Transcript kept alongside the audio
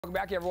Welcome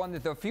back, everyone.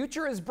 The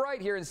future is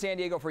bright here in San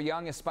Diego for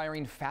young,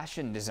 aspiring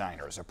fashion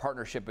designers. A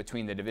partnership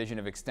between the Division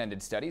of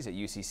Extended Studies at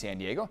UC San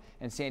Diego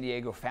and San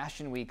Diego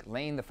Fashion Week,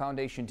 laying the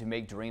foundation to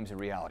make dreams a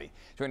reality.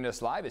 Joining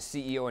us live is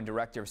CEO and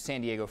Director of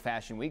San Diego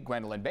Fashion Week,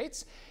 Gwendolyn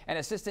Bates, and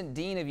Assistant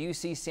Dean of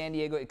UC San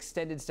Diego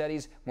Extended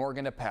Studies,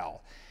 Morgan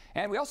Appel.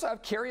 And we also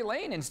have Carrie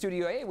Lane in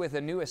Studio A with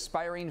the new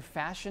aspiring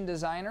fashion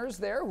designers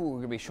there who are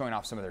going to be showing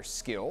off some of their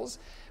skills.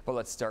 But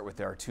let's start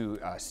with our two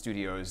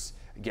studios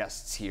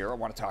guests here. I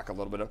want to talk a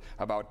little bit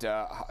about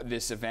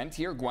this event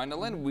here.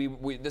 Gwendolyn,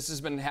 this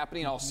has been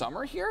happening all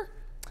summer here?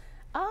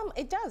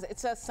 It does.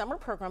 It's a summer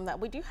program that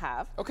we do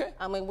have. Okay.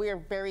 And we are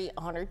very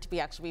honored to be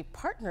actually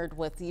partnered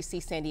with the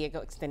UC San Diego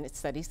Extended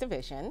Studies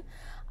Division.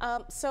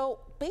 So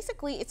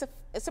basically,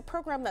 it's a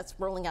program that's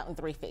rolling out in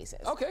 3 phases.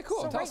 Okay,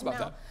 cool. So Tell us about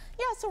that.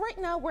 Yeah, so right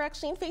now we're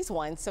actually in phase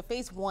 1. So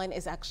phase 1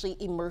 is actually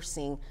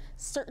immersing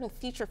certain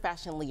future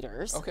fashion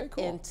leaders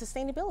in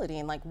sustainability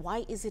and like,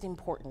 why is it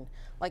important?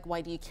 Like,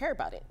 why do you care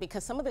about it?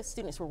 Because some of the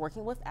students we're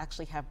working with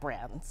actually have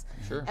brands.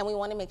 Sure. And we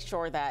want to make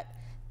sure that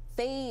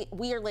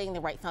we are laying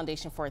the right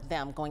foundation for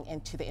them going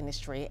into the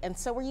industry. And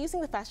so we're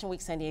using the Fashion Week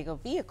San Diego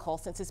vehicle,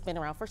 since it's been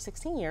around for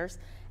 16 years,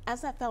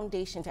 as that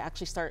foundation to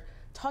actually start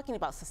talking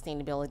about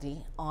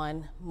sustainability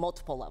on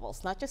multiple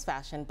levels, not just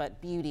fashion, but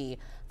beauty,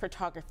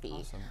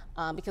 photography,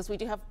 because we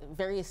do have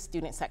various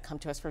students that come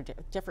to us for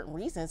different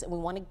reasons, and we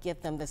want to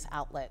give them this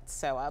outlet.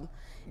 So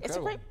it's a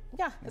great,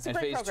 it's a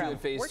great program. And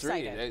phase 2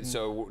 and phase 3,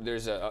 so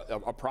there's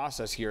a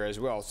process here as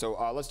well. So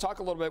let's talk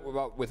a little bit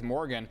with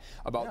Morgan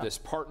about this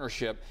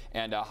partnership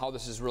and how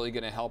this is really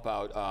going to help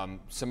out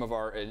some of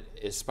our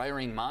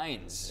aspiring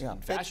minds,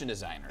 fashion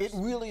designers. It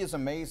really is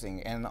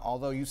amazing, and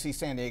although UC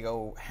San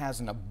Diego has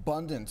an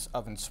abundance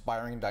of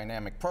inspiring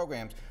dynamic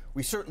programs,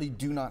 we certainly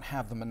do not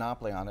have the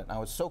monopoly on it. And I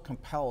was so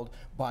compelled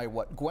by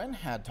what Gwen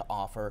had to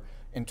offer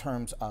in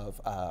terms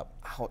of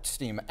Haute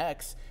Steam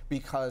X,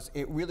 because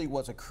it really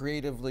was a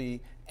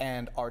creatively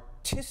and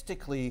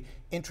artistically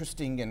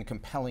interesting and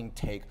compelling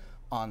take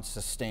on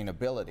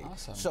sustainability.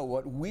 Awesome. So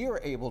what we are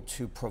able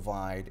to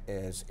provide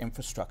is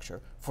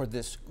infrastructure for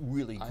this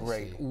really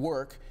great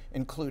work,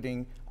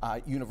 including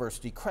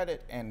university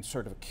credit and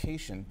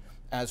certification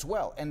as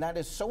well. And that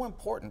is so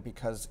important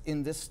because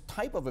in this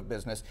type of a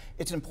business,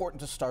 it's important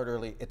to start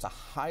early. It's a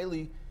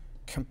highly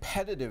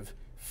competitive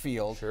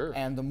field,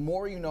 and the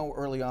more you know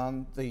early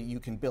on, you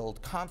can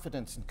build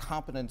confidence and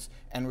competence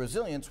and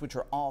resilience, which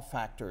are all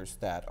factors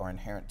that are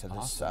inherent to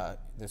this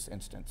this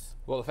instance.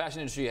 Well, the fashion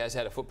industry has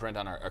had a footprint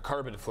on a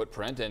carbon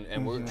footprint,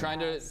 and we're trying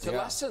to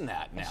lessen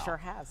that now. It sure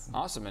has.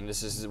 Awesome, and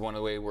this is one of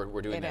the ways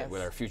we're doing that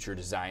with our future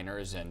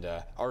designers and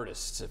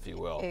artists, if you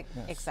will.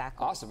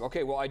 Exactly. Awesome.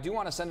 Okay, well, I do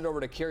want to send it over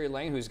to Carrie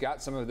Lane, who's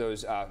got some of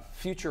those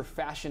future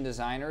fashion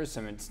designers,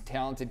 some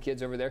talented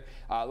kids over there.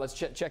 Let's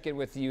check in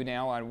with you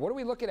now on what are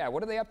we looking at?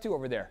 What are they up to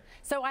over there?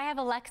 So I have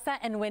Alexa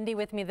and Wendy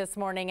with me this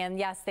morning, and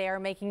yes, they are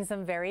making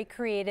some very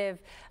creative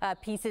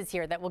pieces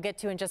here that we'll get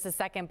to in just a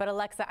second. But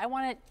Alexa, I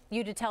wanted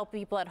you to tell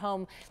people at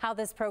home how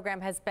this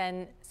program has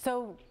been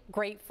so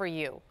great for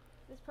you.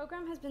 This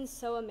program has been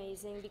so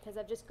amazing because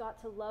I've just got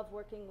to love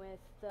working with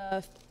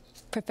the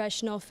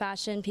professional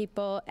fashion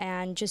people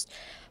and just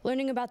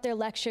learning about their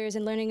lectures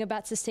and learning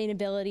about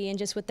sustainability and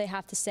just what they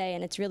have to say.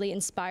 And it's really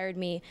inspired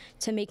me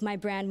to make my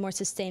brand more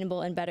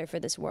sustainable and better for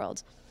this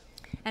world.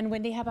 And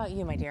Wendy, how about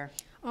you, my dear?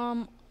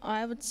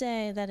 I would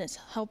say that it's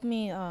helped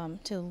me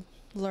to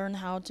learn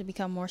how to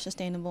become more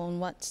sustainable and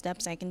what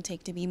steps I can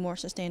take to be more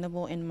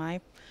sustainable in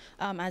my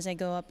as I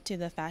go up to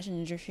the fashion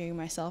industry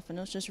myself. And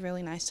it was just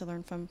really nice to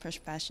learn from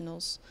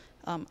professionals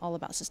all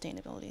about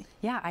sustainability.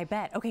 Yeah, I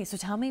bet. Okay, so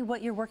tell me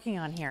what you're working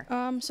on here.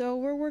 So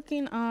we're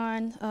working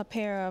on a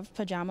pair of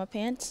pajama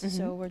pants.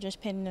 So we're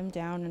just pinning them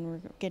down and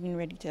we're getting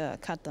ready to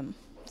cut them.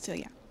 So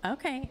yeah.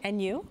 Okay,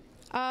 and you?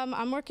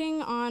 I'm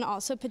working on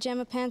also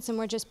pajama pants, and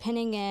we're just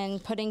pinning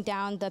and putting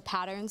down the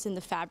patterns in the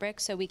fabric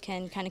so we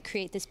can kind of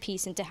create this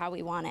piece into how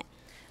we want it.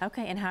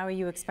 Okay, and how are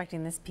you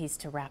expecting this piece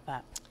to wrap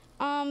up?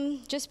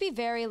 Just be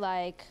very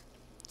like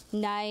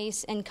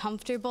nice and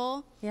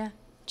comfortable. Yeah.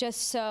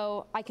 Just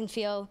so I can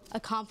feel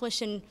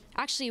accomplished and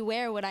actually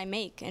wear what I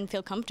make and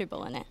feel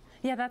comfortable in it.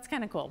 Yeah, that's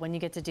kind of cool when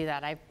you get to do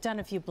that. I've done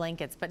a few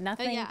blankets, but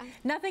nothing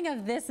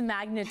of this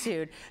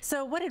magnitude.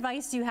 So what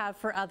advice do you have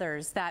for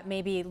others that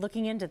may be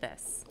looking into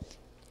this?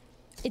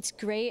 It's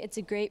great. It's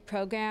a great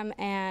program,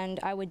 and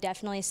I would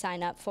definitely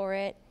sign up for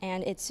it.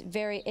 And it's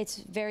very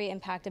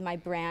impacted my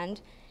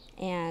brand,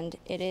 and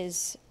it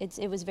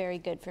was very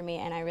good for me,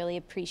 and I really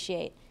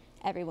appreciate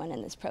everyone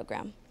in this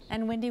program.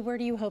 And Wendy, where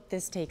do you hope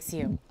this takes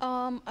you?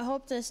 I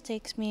hope this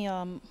takes me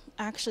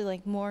actually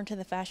like more into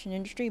the fashion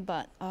industry,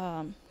 but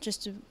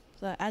just to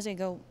as I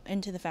go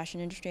into the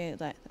fashion industry,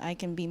 that I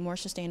can be more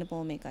sustainable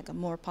and make like a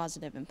more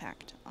positive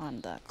impact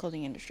on the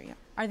clothing industry.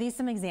 Are these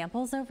some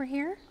examples over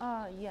here?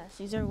 Yes,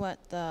 these are what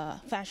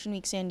the Fashion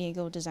Week San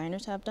Diego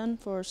designers have done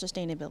for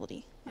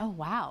sustainability. Oh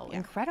wow,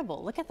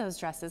 incredible. Look at those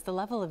dresses. The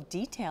level of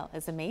detail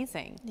is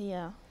amazing.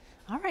 Yeah.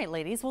 All right,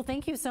 ladies. Well,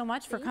 thank you so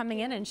much for coming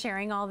in and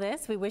sharing all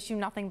this. We wish you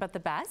nothing but the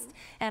best.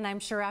 And I'm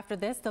sure after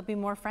this, there'll be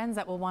more friends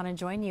that will want to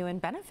join you and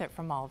benefit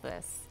from all of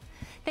this.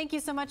 Thank you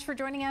so much for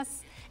joining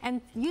us. And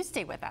you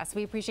stay with us.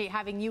 We appreciate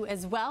having you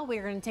as well.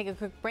 We're going to take a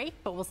quick break,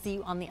 but we'll see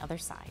you on the other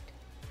side.